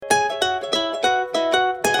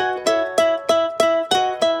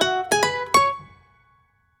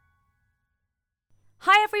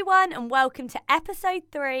everyone, and welcome to episode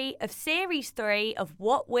 3 of series 3 of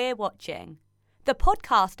What We're Watching, the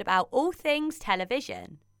podcast about all things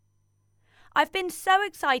television. I've been so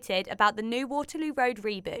excited about the new Waterloo Road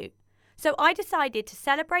reboot, so I decided to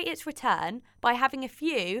celebrate its return by having a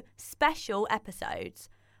few special episodes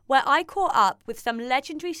where I caught up with some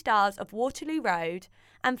legendary stars of Waterloo Road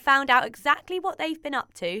and found out exactly what they've been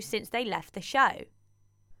up to since they left the show.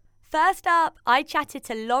 First up, I chatted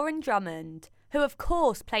to Lauren Drummond, who of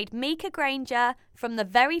course played Mika Grainger from the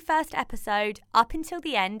very first episode up until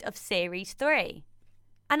the end of series 3.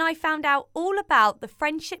 And I found out all about the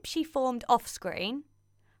friendship she formed off-screen,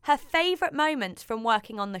 her favourite moments from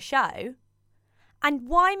working on the show, and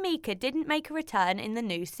why Mika didn't make a return in the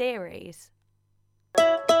new series. Could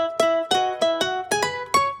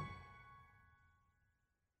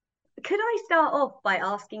I start off by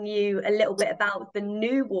asking you a little bit about the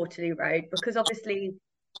new Waterloo Road? Because obviously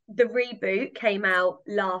the reboot came out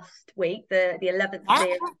last week, the 11th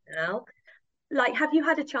series now. Like, have you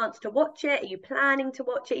had a chance to watch it? Are you planning to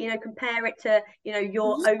watch it? You know, compare it to, you know,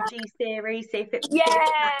 your OG series, see if it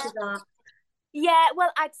matches up. Yeah,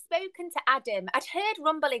 well, I'd spoken to Adam. I'd heard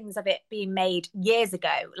rumblings of it being made years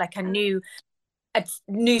ago. Like, I knew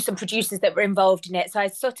some producers that were involved in it. So I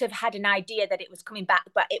sort of had an idea that it was coming back,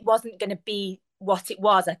 but it wasn't going to be what it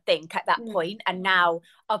was, I think, at that point. And now,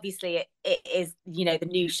 obviously, it is, you know, the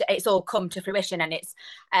new show. It's all come to fruition, and it's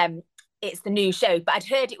the new show. But I'd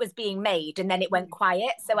heard it was being made, and then it went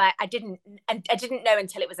quiet. So I didn't know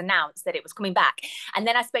until it was announced that it was coming back. And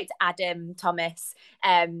then I spoke to Adam Thomas,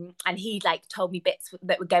 and he told me bits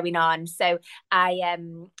that were going on. So I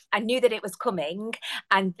knew that it was coming.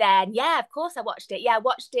 And then, yeah, of course I watched it. Yeah, I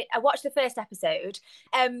watched it. I watched the first episode.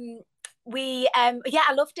 I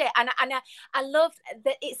loved it, and I love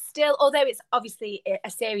that it's still, although it's obviously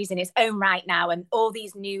a series in its own right now, and all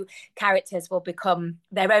these new characters will become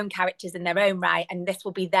their own characters in their own right, and this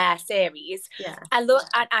will be their series. Yeah, I love,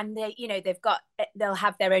 and they, you know, they'll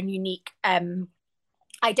have their own unique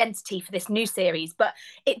identity for this new series, but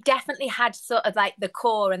it definitely had sort of like the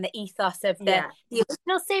core and the ethos of the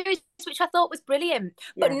original series, which I thought was brilliant,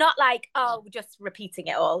 but not like, oh, we're just repeating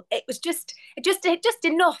it all. It was just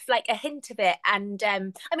enough, like a hint of it. And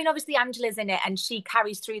I mean, obviously Angela's in it and she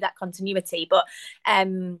carries through that continuity, but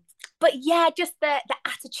yeah, just the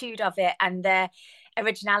attitude of it and the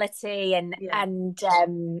originality and I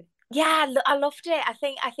loved it. I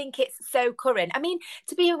think it's so current. I mean,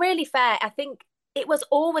 to be really fair, I think it was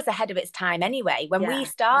always ahead of its time anyway. When we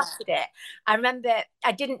started it, I remember,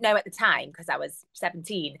 I didn't know at the time, because I was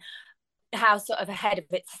 17, how sort of ahead of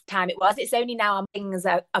its time it was. It's only now things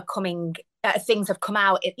are coming, things have come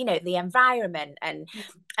out, you know, the environment and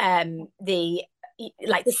the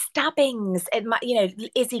stabbings, and you know,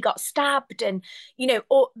 Izzy got stabbed, and you know,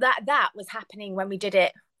 all that was happening when we did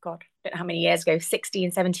it. God, I don't know how many years ago,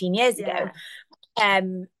 16, 17 years ago.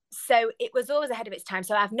 So it was always ahead of its time.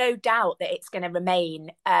 So I have no doubt that it's going to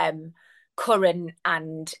remain current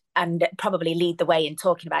and probably lead the way in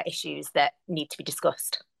talking about issues that need to be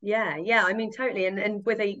discussed. Yeah, I mean, totally. And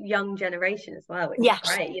with a young generation as well, which is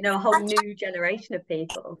great. You know, a whole new generation of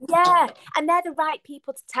people. Yeah, and they're the right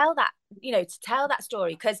people to tell that, you know, to tell that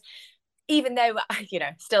story, because even though, you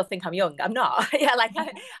know, still think I'm young, I'm not.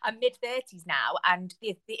 I'm mid-30s now, and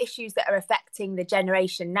the issues that are affecting the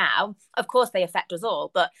generation now, of course they affect us all,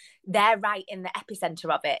 but they're right in the epicenter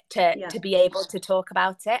of it to be able to talk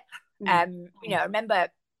about it. You know, I remember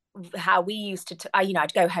how we used to, you know,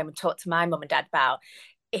 I'd go home and talk to my mum and dad about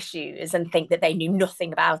issues and think that they knew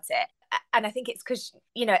nothing about it. And I think it's because,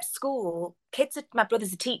 you know, at school, my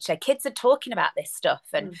brother's a teacher, kids are talking about this stuff,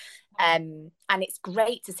 and it's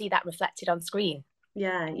great to see that reflected on screen.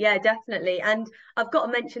 Yeah, definitely. And I've got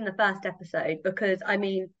to mention the first episode, because I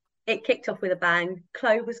mean, it kicked off with a bang.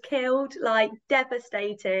 Chloe was killed, like,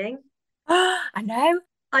 devastating. I know.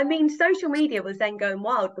 I mean, social media was then going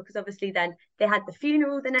wild, because obviously then they had the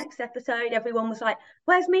funeral the next episode. Everyone was like,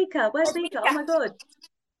 where's Mika? Where's Mika? Oh my God.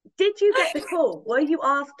 Did you get the call? Were you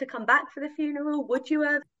asked to come back for the funeral? Would you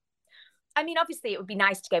have? I mean, obviously it would be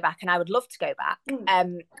nice to go back, and I would love to go back.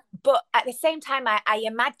 But at the same time, I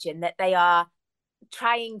imagine that they are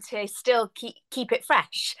trying to still keep it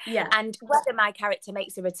fresh. Yeah. And whether my character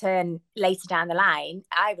makes a return later down the line,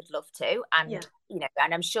 I would love to. And, you know,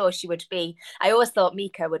 and I'm sure she would be. I always thought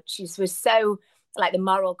Mika she was so like the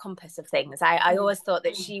moral compass of things. I always thought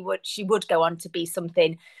that she would go on to be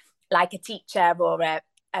something like a teacher or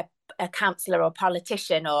a counsellor or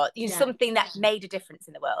politician, or something that made a difference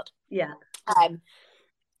in the world. Yeah.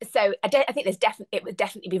 So I think it would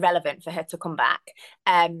definitely be relevant for her to come back.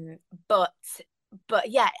 But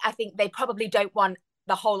yeah, I think they probably don't want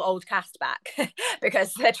the whole old cast back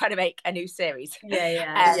because they're trying to make a new series.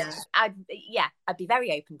 I'd be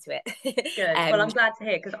very open to it. Good. Well, I'm glad to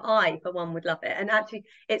hear, because I, for one, would love it. And actually,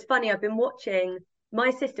 it's funny, I've been watching, my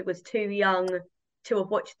sister was too young to have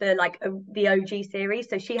watched the OG series,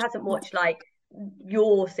 so she hasn't watched like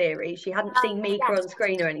your series. She hadn't seen Mika on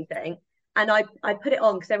screen or anything. And I put it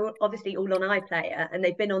on because they're obviously all on iPlayer, and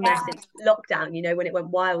they've been on there since lockdown, you know, when it went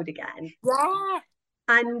wild again. Yeah.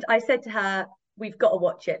 And I said to her, we've got to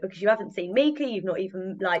watch it because you haven't seen Mika, you've not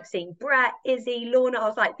even like seen Brett, Izzy, Lorna. I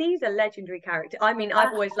was like, these are legendary characters. I mean,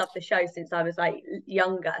 I've always loved the show since I was like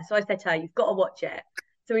younger. So I said to her, you've got to watch it.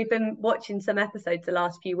 So we've been watching some episodes the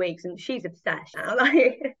last few weeks, and she's obsessed now.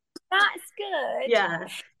 Like, that's good. Yeah.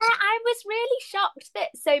 I was really shocked that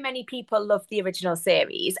so many people love the original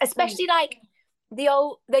series, especially like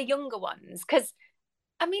the younger ones, because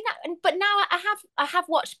I mean, but now I have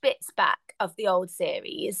watched bits back of the old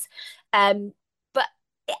series, but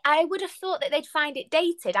I would have thought that they'd find it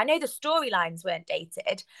dated. I know the storylines weren't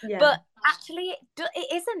dated, but actually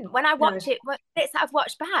it isn't. When I watch it, bits that I've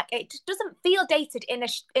watched back, it just doesn't feel dated in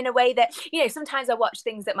a way that, you know, sometimes I watch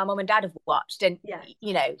things that my mum and dad have watched, and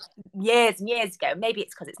you know, years and years ago. Maybe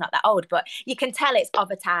it's because it's not that old, but you can tell it's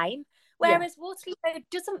of a time. Whereas Waterloo Road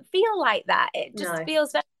doesn't feel like that. It just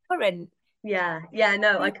feels very current.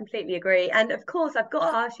 No, I completely agree. And of course, I've got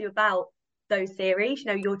to ask you about those series, you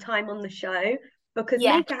know, your time on the show, because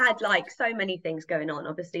Mika had like so many things going on.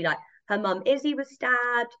 Obviously, like her mum Izzy was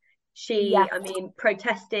stabbed. She, I mean,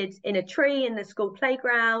 protested in a tree in the school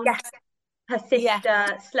playground. Her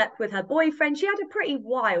sister slept with her boyfriend. She had a pretty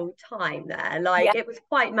wild time there. Like, it was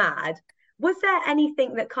quite mad. Was there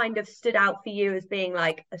anything that kind of stood out for you as being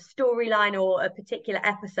like a storyline or a particular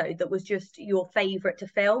episode that was just your favourite to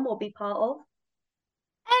film or be part of?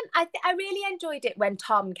 I really enjoyed it when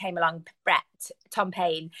Tom came along, Tom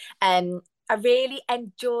Payne. I really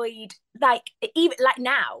enjoyed, like, even like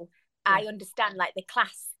now, I understand like the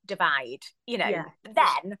class divide, you know.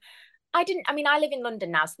 Then I live in London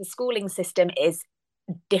now, so the schooling system is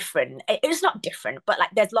different. It's not different, but like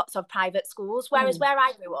there's lots of private schools, whereas where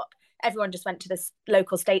I grew up, everyone just went to the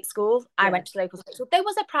local state school. I went to the local state school. There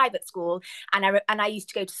was a private school, and I used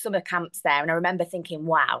to go to summer camps there, and I remember thinking,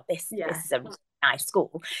 wow, this is a nice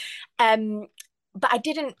school. But I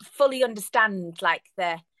didn't fully understand like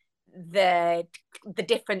the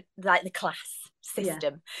different, like the class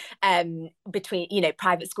system between, you know,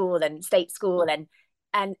 private school and state school,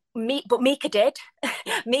 but Mika did.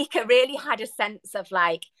 Mika really had a sense of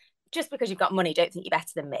like, just because you've got money, don't think you're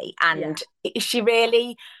better than me. And she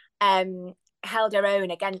really held her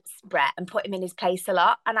own against Brett and put him in his place a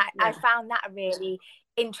lot. And I found that a really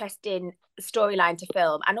interesting storyline to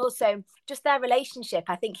film. And also just their relationship.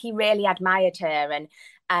 I think he really admired her,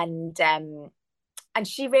 and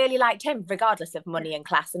she really liked him, regardless of money and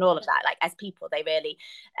class and all of that. Like, as people, they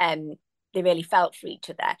really felt for each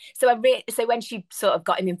other. So when she sort of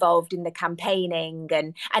got him involved in the campaigning,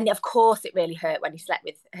 and of course it really hurt when he slept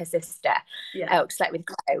with her sister, slept with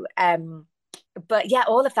Chloe. But yeah,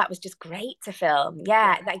 all of that was just great to film.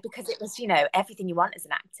 Like, because it was, you know, everything you want as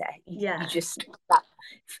an actor.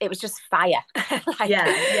 It was just fire.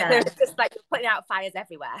 There was just like, putting out fires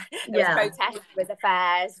everywhere. There was protests, there was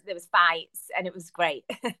affairs, there was fights, and it was great.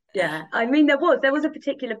 I mean, there was a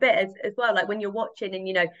particular bit as well, like when you're watching and,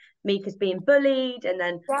 you know, Mika's being bullied, and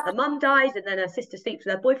then her mum dies, and then her sister sleeps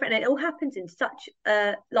with her boyfriend, and it all happens in such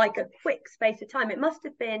like a quick space of time. It must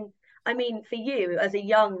have been, I mean, for you as a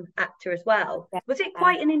young actor as well, was it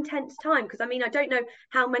quite an intense time? Because I mean, I don't know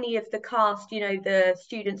how many of the cast, you know, the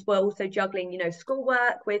students were also juggling, you know,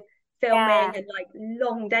 schoolwork with filming and like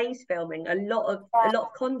long days filming a lot of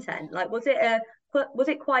content. Like, was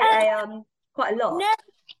it quite a lot?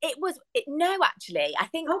 No, actually, I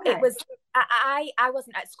think it was. I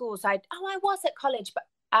wasn't at school, so I was at college,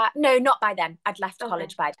 but no, not by then. I'd left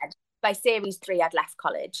college by then. By series 3, I'd left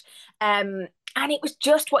college. And it was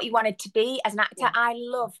just what you wanted to be as an actor. I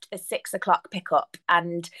loved the 6 o'clock pickup,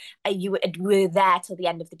 and you were there till the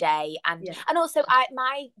end of the day. And also,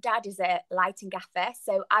 my dad is a lighting gaffer,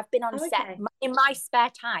 so I've been on set in my spare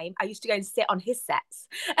time. I used to go and sit on his sets.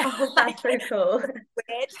 Oh, that's so cool.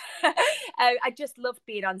 Weird. I just loved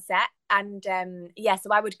being on set, and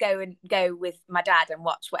so I would go with my dad and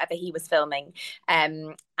watch whatever he was filming.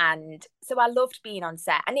 And so I loved being on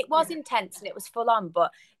set, and it was intense and it was full on,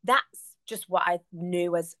 but that's just what I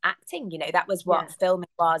knew as acting, you know. That was what filming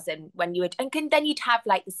was. And when you would, then you'd have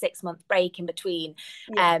like the 6-month break in between,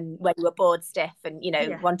 when you were bored stiff and, you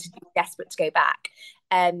know, wanted to be desperate to go back.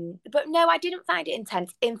 But no, I didn't find it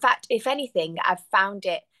intense. In fact, if anything, I found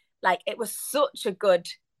it like, it was such a good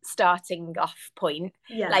starting off point.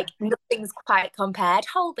 Yeah. Like nothing's quite compared.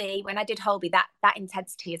 Holby, when I did Holby, that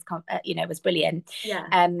intensity is was brilliant.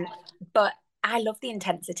 Yeah. But I love the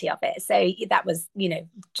intensity of it. So that was,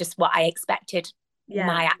 just what I expected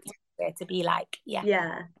my acting to be like.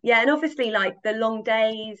 Yeah. And obviously, like the long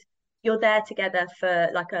days, you're there together for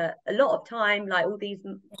like a lot of time, like all these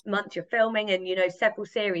months you're filming, and several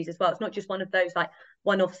series as well. It's not just one of those like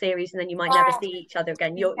one-off series and then you might never see each other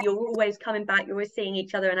again. You're always coming back, you're always seeing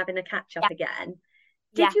each other and having a catch up again.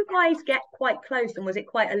 Did you guys get quite close, and was it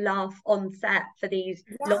quite a laugh on set for these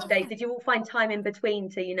long days? Did you all find time in between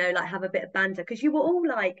to like have a bit of banter, because you were all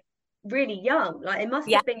like really young? Like it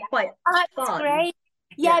must have been quite fun. Great.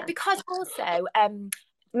 Because also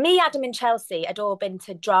me, Adam and Chelsea had all been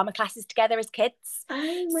to drama classes together as kids.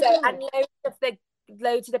 And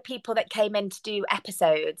loads of the people that came in to do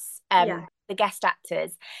episodes, the guest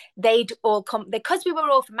actors, they'd all come, because we were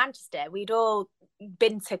all from Manchester, we'd all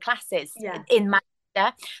been to classes in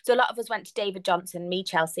Manchester. So a lot of us went to David Johnson. Me,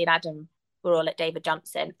 Chelsea and Adam were all at David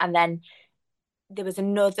Johnson. And then there was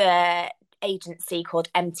another agency called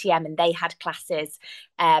MTM, and they had classes.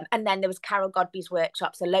 And then there was Carol Godby's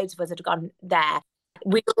workshop. So loads of us had gone there.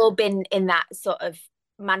 We've all been in that sort of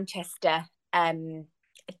Manchester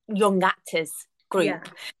young actors group.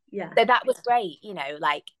 So that was great,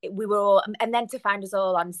 like we were all, and then to find us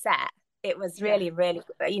all on set, it was really, really,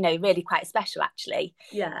 really quite special actually.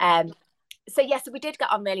 So we did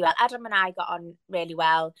get on really well. Adam and I got on really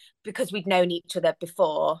well because we'd known each other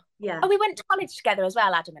before. And we went to college together as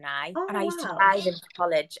well, Adam and I. And I used to drive him to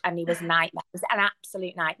college, and he was a nightmare. It was an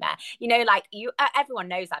absolute nightmare. Like everyone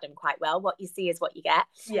knows Adam quite well. What you see is what you get.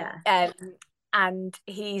 And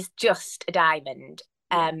he's just a diamond.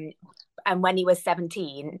 And when he was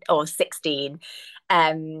 17 or 16,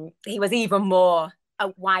 he was even more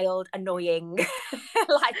wild, annoying,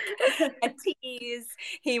 like a tease.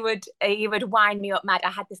 He would wind me up mad. I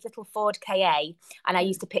had this little Ford KA, and I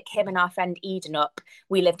used to pick him and our friend Eden up.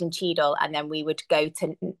 We lived in Cheadle, and then we would go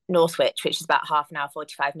to Northwich, which is about half an hour,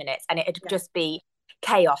 45 minutes, and it'd just be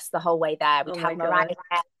chaos the whole way there. We'd have Mariah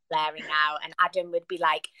blaring out, and Adam would be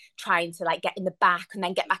like trying to like get in the back and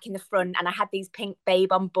then get back in the front, and I had these pink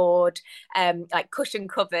Babe on board like cushion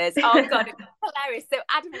covers. Oh god, it was hilarious. So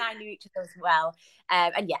Adam and I knew each other as well,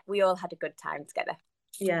 and we all had a good time together.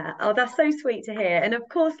 Oh, that's so sweet to hear. And of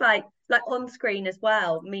course, like on screen as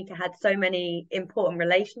well, Mika had so many important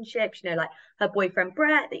relationships, like her boyfriend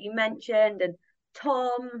Brett that you mentioned, and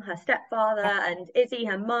Tom, her stepfather, and Izzy,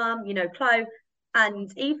 her mum, Chloe.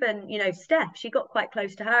 And even, Steph, she got quite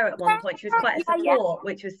close to her at one point. She was quite a support,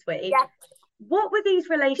 which was sweet. What were these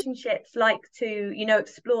relationships like to,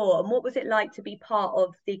 explore? And what was it like to be part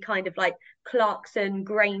of the kind of like Clarkson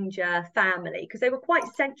Grainger family? Because they were quite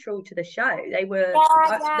central to the show. They were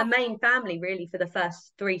the main family, really, for the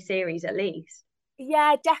first 3 series at least.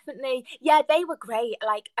 Yeah, definitely. Yeah, they were great.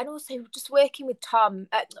 Like, and also just working with Tom,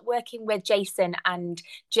 working with Jason and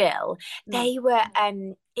Jill, they were,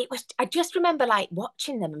 I just remember like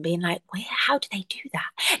watching them and being like, how do they do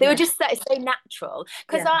that? They were just so natural.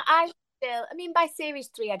 Because I still, by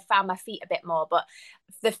series 3, I'd found my feet a bit more, but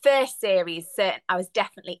the first series, I was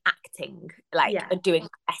definitely acting, like doing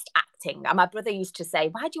best acting. And my brother used to say,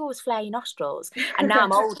 why do you always flare your nostrils? And now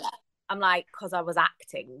I'm older. I'm like, because I was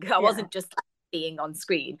acting. I wasn't just being on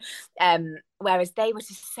screen, whereas they were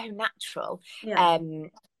just so natural. And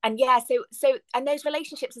so and those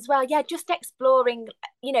relationships as well, just exploring,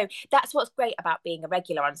 that's what's great about being a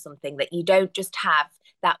regular on something, that you don't just have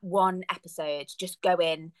that one episode, just go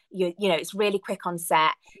in, it's really quick on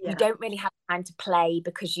set. You don't really have time to play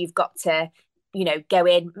because you've got to, go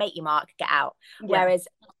in, make your mark, get out. Whereas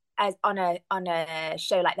as on a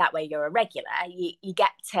show like that where you're a regular, you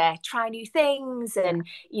get to try new things and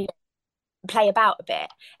play about a bit,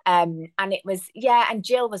 and it was and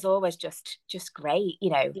Jill was always just great.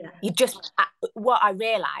 You just, what I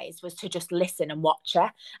realized was to just listen and watch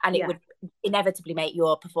her, and it would inevitably make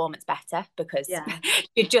your performance better, because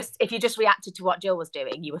if you just reacted to what Jill was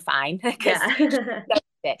doing, you were fine.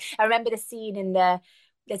 I remember there's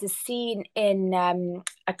a scene in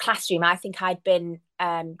a classroom. I think I'd been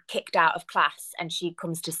kicked out of class, and she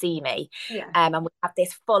comes to see me, and we have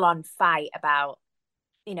this full-on fight about,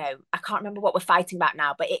 I can't remember what we're fighting about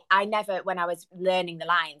now, but I never, when I was learning the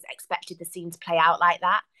lines, expected the scene to play out like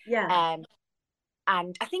that.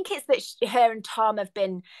 And I think it's that her and Tom have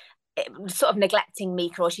been sort of neglecting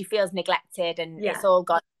Mika, or she feels neglected, and it's all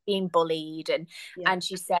got being bullied, and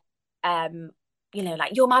she said,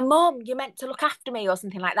 like, you're my mum, you're meant to look after me, or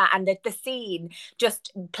something like that. And the scene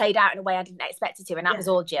just played out in a way I didn't expect it to, and that was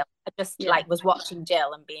all Jill. I just was watching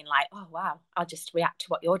Jill and being like, oh wow, I'll just react to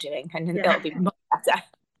what you're doing, and it'll be much better.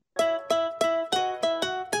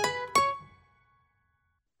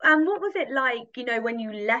 And what was it like, you know, when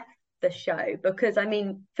you left the show? Because I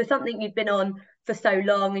mean, for something you've been on for so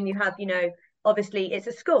long, and you have, you know, obviously it's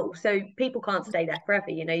a school, so people can't stay there forever.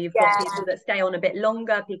 You know, you've got people that stay on a bit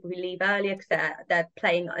longer, people who leave earlier because they're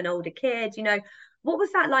playing an older kid. You know, what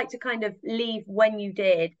was that like to kind of leave when you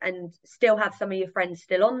did, and still have some of your friends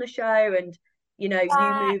still on the show, and you know,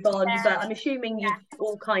 you move on? But I'm assuming you've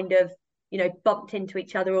all kind of, you know, bumped into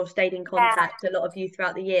each other or stayed in contact, a lot of you,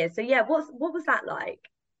 throughout the years. So yeah, what was that like?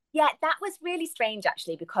 Yeah, that was really strange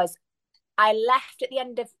actually, because I left at the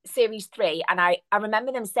end of series 3, and I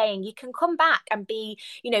remember them saying, you can come back and be,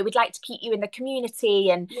 you know, we'd like to keep you in the community,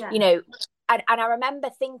 and you know, and I remember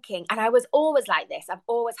thinking, and I was always like this, I've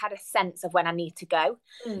always had a sense of when I need to go.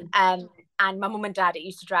 And my mum and dad, it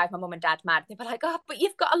used to drive my mum and dad mad. They were like, oh, but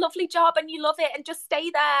you've got a lovely job and you love it, and just stay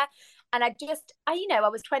there. And I you know, I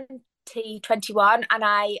was 21, and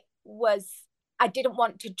I didn't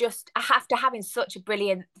want to just, after having such a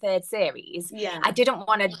brilliant third series, I didn't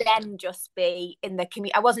want to then just be in the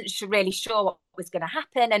community. I wasn't really sure what was going to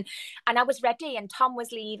happen. And I was ready, and Tom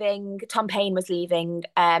Payne was leaving.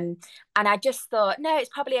 And I just thought, no, it's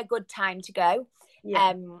probably a good time to go.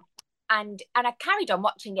 And I carried on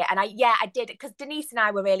watching it. And I did, because Denise and I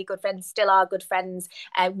were really good friends, still are good friends.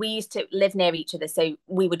 We used to live near each other, so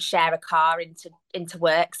we would share a car into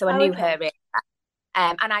work. So I knew her really.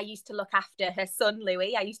 And I used to look after her son,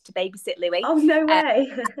 Louis. I used to babysit Louis. Oh, no way.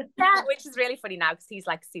 Which is really funny now, because he's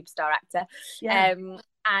like a superstar actor.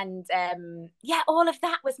 All of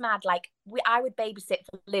that was mad. Like, I would babysit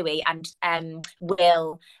for Louis and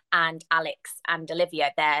Will and Alex and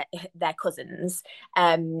Olivia, their cousins,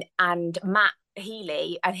 and Matt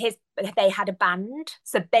Healy and they had a band,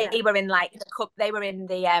 so they were in like they were in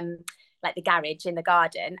the like the garage in the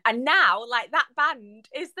garden, and now like that band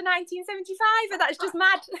is the 1975, and that's just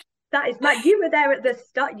mad. That is mad. You were there at the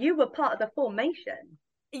start, you were part of the formation.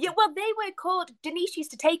 Yeah, well, they were called, Denise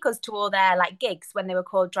used to take us to all their like gigs when they were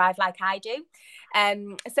called Drive Like I Do.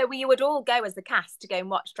 So we would all go as the cast to go and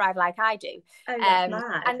watch Drive Like I Do. Oh, that's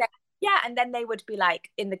mad. And then they would be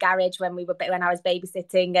like in the garage when I was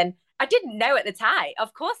babysitting, and I didn't know at the time.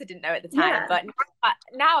 Of course I didn't know at the time, but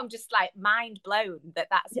now I'm just like mind blown that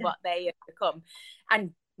that's what they have become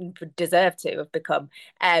and deserve to have become.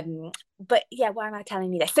 But yeah, why am I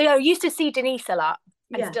telling you this? So I used to see Denise a lot.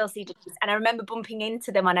 And still see Denise. And I remember bumping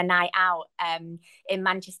into them on a night out in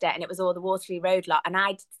Manchester, and it was all the Waterloo Road lot. And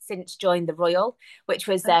I'd since joined the Royal, which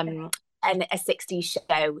was a 60s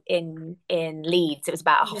show in Leeds. It was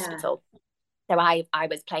about a hospital. So I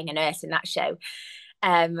was playing a nurse in that show.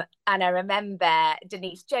 And I remember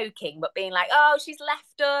Denise joking, but being like, oh, she's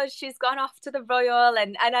left us. She's gone off to the Royal.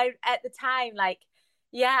 And I, at the time, like,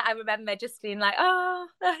 I remember just being like, oh,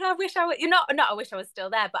 I wish I was, I wish I was still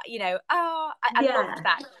there, but, you know, I loved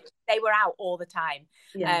that. They were out all the time.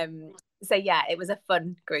 So it was a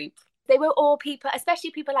fun group. They were all people,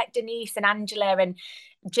 especially people like Denise and Angela and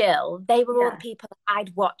Jill. They were all the people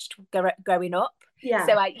I'd watched growing up.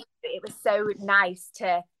 So it was so nice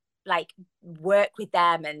to like work with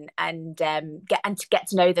them and get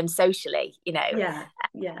to know them socially, you know.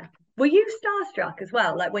 Were you starstruck as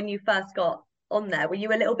well, like when you first got on there? Were you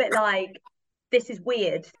a little bit like, this is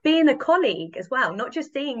weird, being a colleague as well, not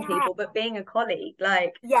just seeing people but being a colleague?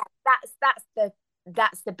 Like,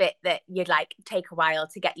 that's the bit that you'd like take a while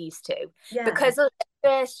to get used to, because at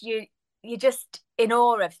first you're just in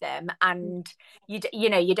awe of them, and you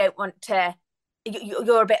know you don't want to,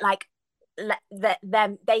 you're a bit like,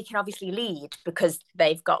 them, they can obviously lead because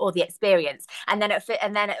they've got all the experience, and then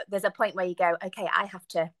there's a point where you go, okay,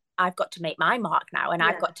 I've got to make my mark now, and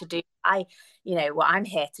I've got to do what I'm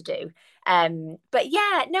here to do. But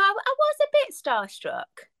I was a bit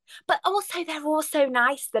starstruck, but also they're all so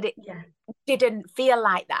nice that it didn't feel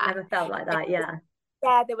like that. Never felt like that.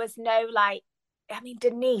 There was no like, I mean,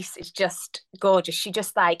 Denise is just gorgeous. She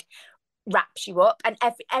just like wraps you up, and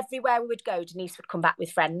everywhere we would go, Denise would come back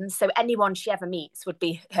with friends, so anyone she ever meets would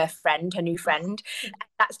be her friend, her new friend.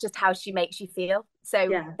 That's just how she makes you feel. So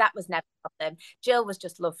that was never a problem. Jill was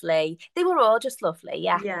just lovely. They were all just lovely.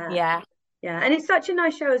 And it's such a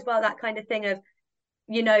nice show as well, that kind of thing of,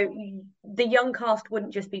 you know, the young cast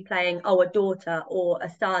wouldn't just be playing a daughter or a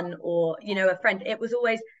son or, you know, a friend. It was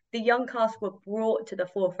always, the young cast were brought to the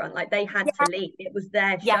forefront, like they had to lead. It was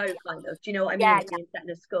their show, kind of. Do you know what I mean? Being set in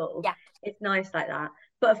a school. It's nice like that.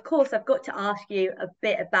 But of course, I've got to ask you a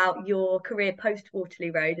bit about your career post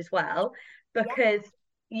Waterloo Road as well, because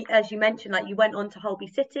as you mentioned, like you went on to Holby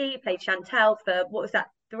City, you played Chantel for, what was that,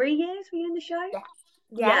 3 years? Were you in the show?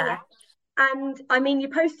 Yeah. And I mean, you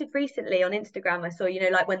posted recently on Instagram, I saw, you know,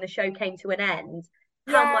 like when the show came to an end,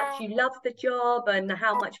 how much you loved the job and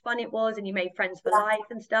how much fun it was, and you made friends for life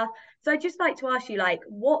and stuff. So I'd just like to ask you, like,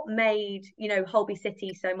 what made, you know, Holby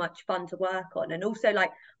City so much fun to work on, and also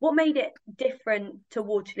like what made it different to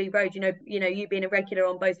Waterloo Road? You know, you being a regular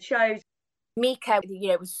on both shows. Mika, you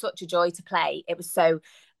know, it was such a joy to play. It was so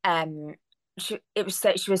she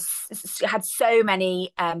had so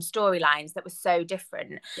many storylines that were so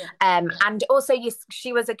different. And also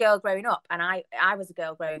she was a girl growing up, and I was a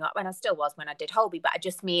girl growing up, and I still was when I did Holby, but I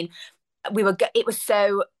just mean it was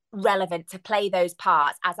so relevant to play those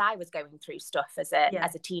parts as I was going through stuff as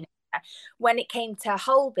a teenager. When it came to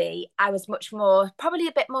Holby, I was probably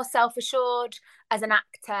a bit more self-assured as an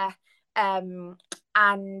actor. And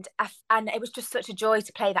it was just such a joy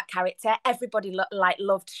to play that character. Everybody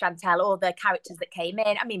loved Chantel, all the characters that came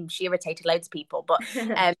in. I mean, she irritated loads of people, but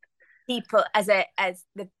people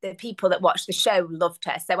the people that watched the show loved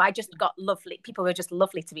her. So I just got lovely. People were just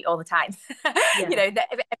lovely to me all the time. You know,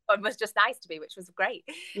 everyone was just nice to me, which was great.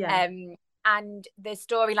 And the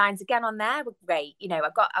storylines again on there were great. You know, I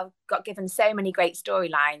got given so many great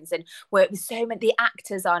storylines, and worked with so many. The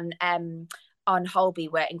actors on Holby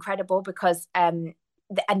were incredible because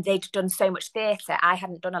and they'd done so much theatre. I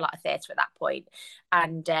hadn't done a lot of theatre at that point,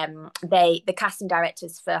 and the casting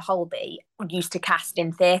directors for Holby used to cast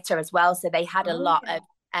in theatre as well, so they had a lot of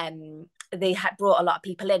they had brought a lot of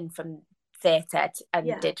people in from theatre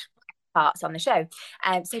and did parts on the show.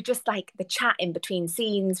 So just like the chat in between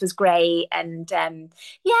scenes was great, and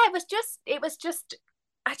it was just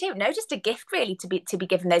I don't know, just a gift really to be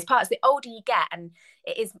given those parts. The older you get, and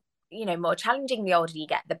it is, you know, more challenging the older you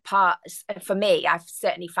get, the parts, for me, I've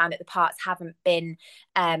certainly found that the parts haven't been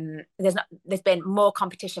there's been more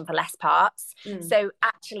competition for less parts. So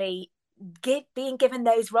actually being given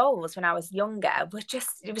those roles when I was younger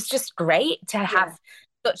it was just great to have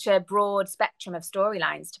such a broad spectrum of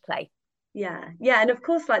storylines to play. And of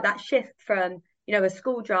course, like that shift from, you know, a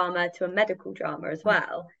school drama to a medical drama as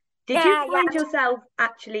well. Did you find yourself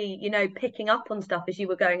actually, you know, picking up on stuff as you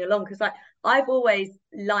were going along? Because like I've always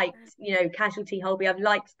liked, you know, Casualty, Holby, I've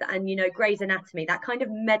liked that, and, you know, Grey's Anatomy, that kind of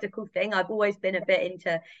medical thing. I've always been a bit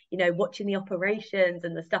into, you know, watching the operations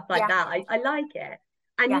and the stuff like that. I like it.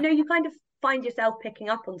 And, you know, you kind of find yourself picking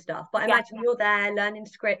up on stuff. But I imagine you're there learning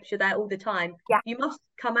scripts, you're there all the time. You must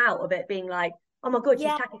come out of it being like, oh my God, she's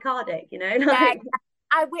tachycardic, you know? Like,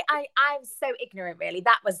 I was so ignorant, really.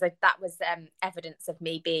 That was evidence of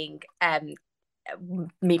me being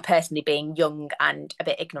me personally being young and a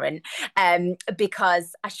bit ignorant,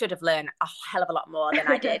 because I should have learned a hell of a lot more than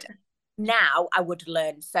I did. Now I would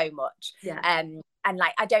learn so much. And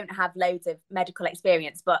like, I don't have loads of medical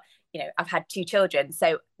experience, but, you know, I've had 2 children,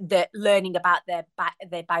 so the learning about the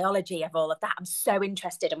biology of all of that, I'm so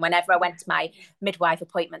interested. And whenever I went to my midwife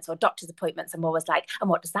appointments or doctor's appointments, I'm always like,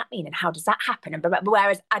 and what does that mean, and how does that happen? And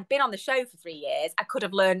whereas I'd been on the show for 3 years, I could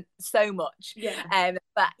have learned so much.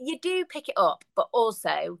 But you do pick it up, but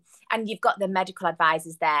also, and you've got the medical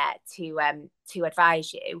advisors there to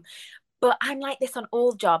advise you. But I'm like this on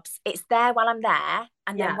all jobs. It's there while I'm there,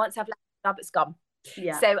 and then once I've left the job, it's gone.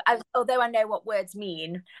 So although I know what words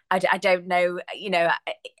mean, I don't know, you know.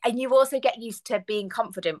 And you also get used to being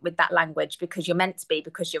confident with that language because you're meant to be,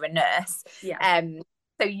 because you're a nurse.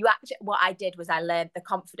 So what I did was I learned the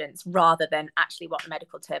confidence rather than actually what the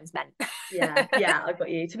medical terms meant. I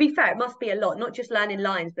got you. To be fair, it must be a lot, not just learning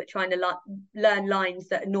lines, but trying to learn lines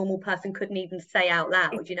that a normal person couldn't even say out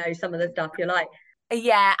loud. You know, some of the stuff you're like.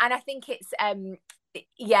 And I think it's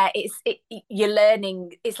you're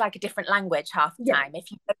learning. It's like a different language half the time. If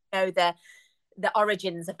you don't know the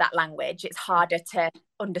origins of that language, it's harder to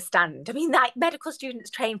understand. I mean, like, medical students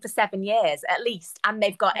train for 7 years at least, and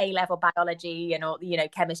they've got A-level biology and all, you know,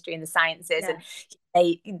 chemistry and the sciences, and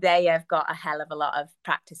they have got a hell of a lot of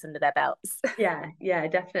practice under their belts.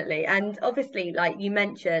 Definitely. And obviously, like you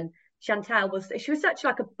mentioned, Chantal was such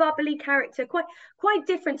like a bubbly character, quite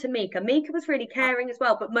different to Mika. Mika was really caring as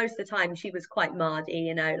well, but most of the time she was quite mardy,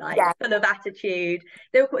 you know, like full of attitude.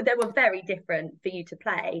 They were very different for you to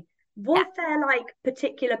play. Was there like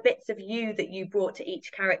particular bits of you that you brought to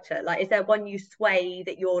each character? Like, is there one you sway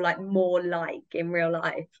that you're like more like in real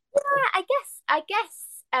life? I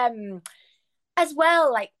guess as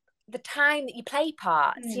well, like the time that you play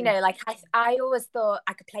parts, you know, like I always thought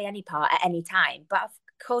I could play any part at any time, but of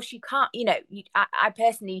course you can't, you know. I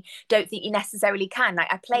personally don't think you necessarily can.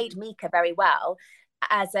 Like, I played Mika very well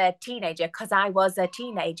as a teenager because I was a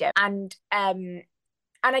teenager, and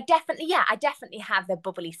I definitely have the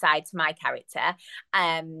bubbly side to my character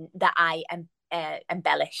that I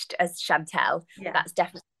embellished as Chantel. That's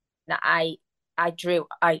definitely that I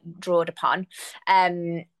drawed upon.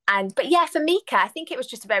 But for Mika, I think it was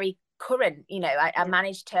just a very current. You know, I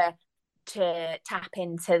managed to tap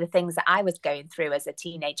into the things that I was going through as a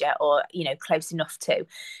teenager, or, you know, close enough to.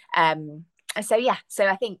 So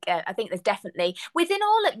I think there's definitely, within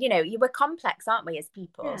all of, you know, we're complex, aren't we, as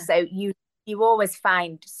people? So you always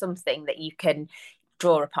find something that you can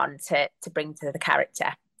draw upon to bring to the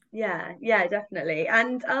character. Yeah, definitely.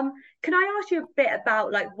 And can I ask you a bit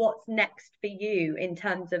about like what's next for you in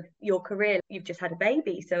terms of your career? You've just had a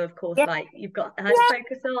baby, so of course, like you've got her to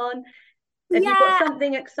focus on. Have you got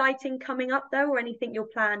something exciting coming up though, or anything you're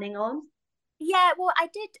planning on? Yeah, well, I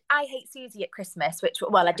did I Hate Susie at Christmas, which,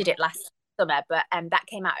 well, I did it last summer, but that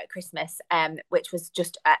came out at Christmas, which was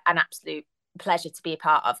just an absolute pleasure to be a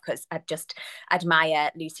part of, because I just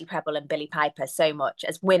admire Lucy Prebble and Billie Piper so much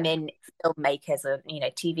as women filmmakers or, you know,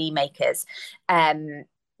 TV makers.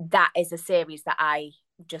 That is a series that I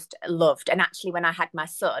just loved. And actually, when I had my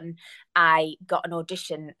son, I got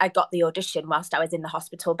the audition whilst I was in the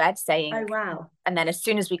hospital bed, saying, oh wow. And then as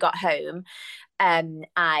soon as we got home,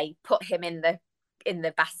 I put him in the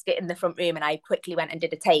basket in the front room, and I quickly went and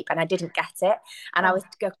did a tape, and I didn't get it, and I was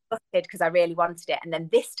gutted because I really wanted it. And then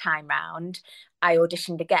this time round I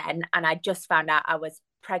auditioned again, and I just found out I was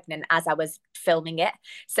pregnant as I was filming it,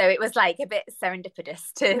 so it was like a bit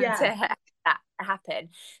serendipitous to that happen.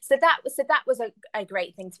 So that was a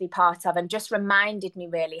great thing to be part of, and just reminded me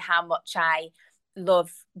really how much I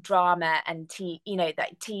love drama and you know,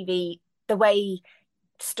 that TV, the way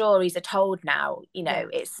stories are told now, you know,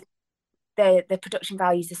 it's the production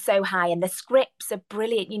values are so high, and the scripts are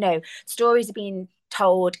brilliant. You know, stories are being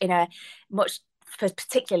told in a much,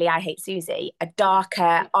 particularly I Hate Susie, a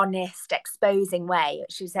darker, honest, exposing way,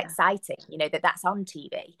 which is exciting, you know, that's on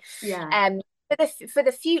TV. For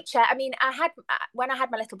the future, I mean, when I had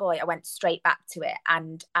my little boy, I went straight back to it,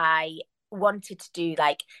 and I wanted to do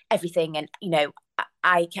like everything, and, you know,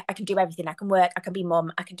 I can do everything. I can work, I can be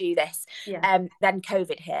mum, I can do this. Then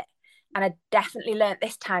COVID hit, and I definitely learned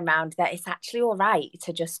this time round that it's actually all right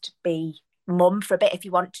to just be mum for a bit if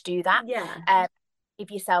you want to do that.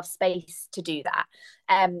 Give yourself space to do that.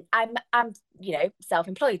 I'm you know,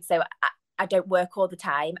 self-employed, so I don't work all the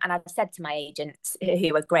time, and I've said to my agents,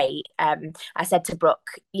 who are great, I said to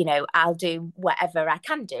Brooke, you know, I'll do whatever I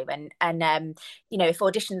can do, and you know, if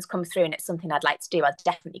auditions come through and it's something I'd like to do, I'll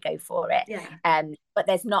definitely go for it. But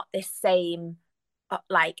there's not this same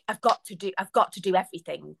like I've got to do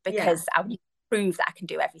everything, because I need to prove that I can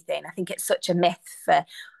do everything. I think it's such a myth for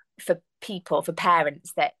people, for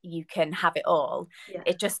parents, that you can have it all.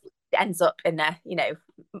 It just ends up in you know,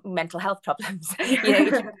 mental health problems. You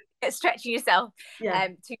know, you're stretching yourself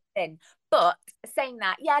too thin. But saying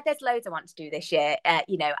that, there's loads I want to do this year.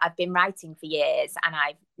 You know, I've been writing for years, and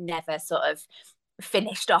I've never sort of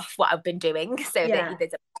finished off what I've been doing. So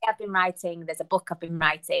there's a play I've been writing, there's a book I've been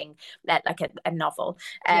writing, like a novel.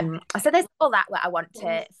 So there's all that I want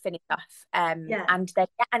to finish off. And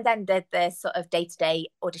then the sort of day-to-day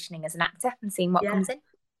auditioning as an actor and seeing what comes in.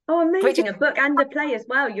 Oh, amazing. A book and a play as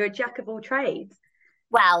well. You're a jack of all trades.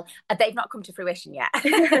 Well, they've not come to fruition yet.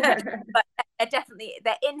 But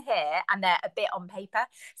they're in here, and they're a bit on paper,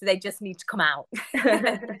 so they just need to come out.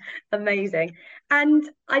 Amazing. And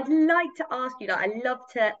I'd like to ask you, like, I love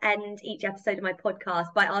to end each episode of my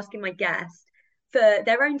podcast by asking my guest for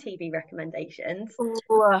their own TV recommendations.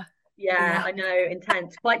 Ooh. Yeah, I know,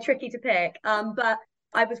 intense, quite tricky to pick. But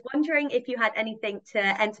I was wondering if you had anything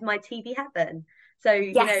to enter my TV heaven. So,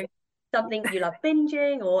 you know, something you love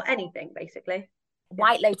binging, or anything, basically.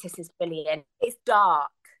 White Lotus is brilliant. It's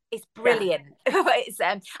dark. It's brilliant. It's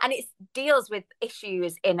and it deals with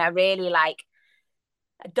issues in a really like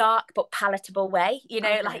a dark but palatable way. You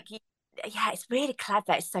know, like it's really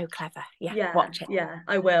clever. It's so clever. Watch it. Yeah,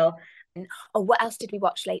 I will. Oh, what else did we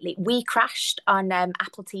watch lately? We Crashed on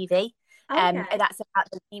Apple TV. That's about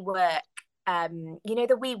the WeWork. You know,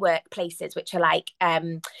 the WeWork places, which are like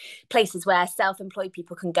places where self-employed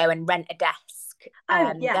people can go and rent a desk.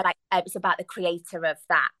 They're like, it's about the creator of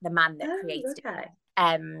that, the man that created it.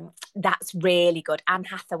 That's really good. Anne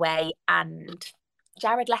Hathaway and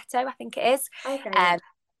Jared Leto, I think it is.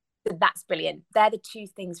 That's brilliant. They're the two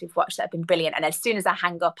things we've watched that have been brilliant. And as soon as I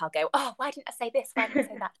hang up, I'll go, oh, why didn't I say this? Why didn't I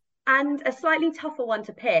say that? And a slightly tougher one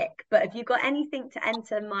to pick, but have you got anything to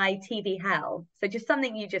enter my TV hell? So just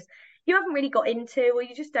something you haven't really got into, or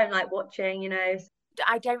you just don't like watching, you know?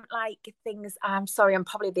 I don't like things. I'm sorry, I'm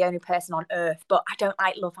probably the only person on earth, but I don't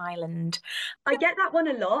like Love Island. I get that one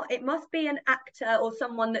a lot. It must be an actor or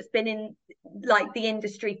someone that's been in like the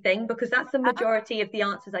industry thing, because that's the majority of the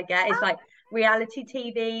answers I get. It's like reality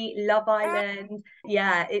TV, Love Island.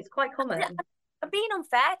 Yeah, it's quite common. I'm being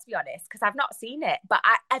unfair, to be honest, because I've not seen it, but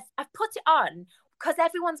I've put it on because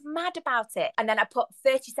everyone's mad about it. And then I put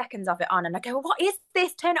 30 seconds of it on and I go, what is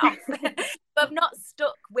this? Turn it off. But I've not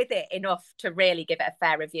stuck with it enough to really give it a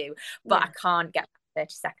fair review. But I can't get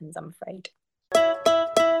 30 seconds, I'm afraid.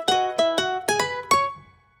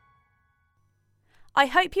 I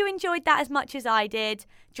hope you enjoyed that as much as I did.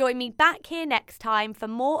 Join me back here next time for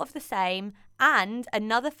more of the same and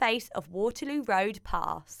another face of Waterloo Road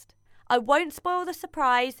past. I won't spoil the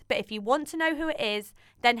surprise, but if you want to know who it is,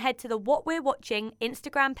 then head to the What We're Watching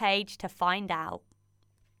Instagram page to find out.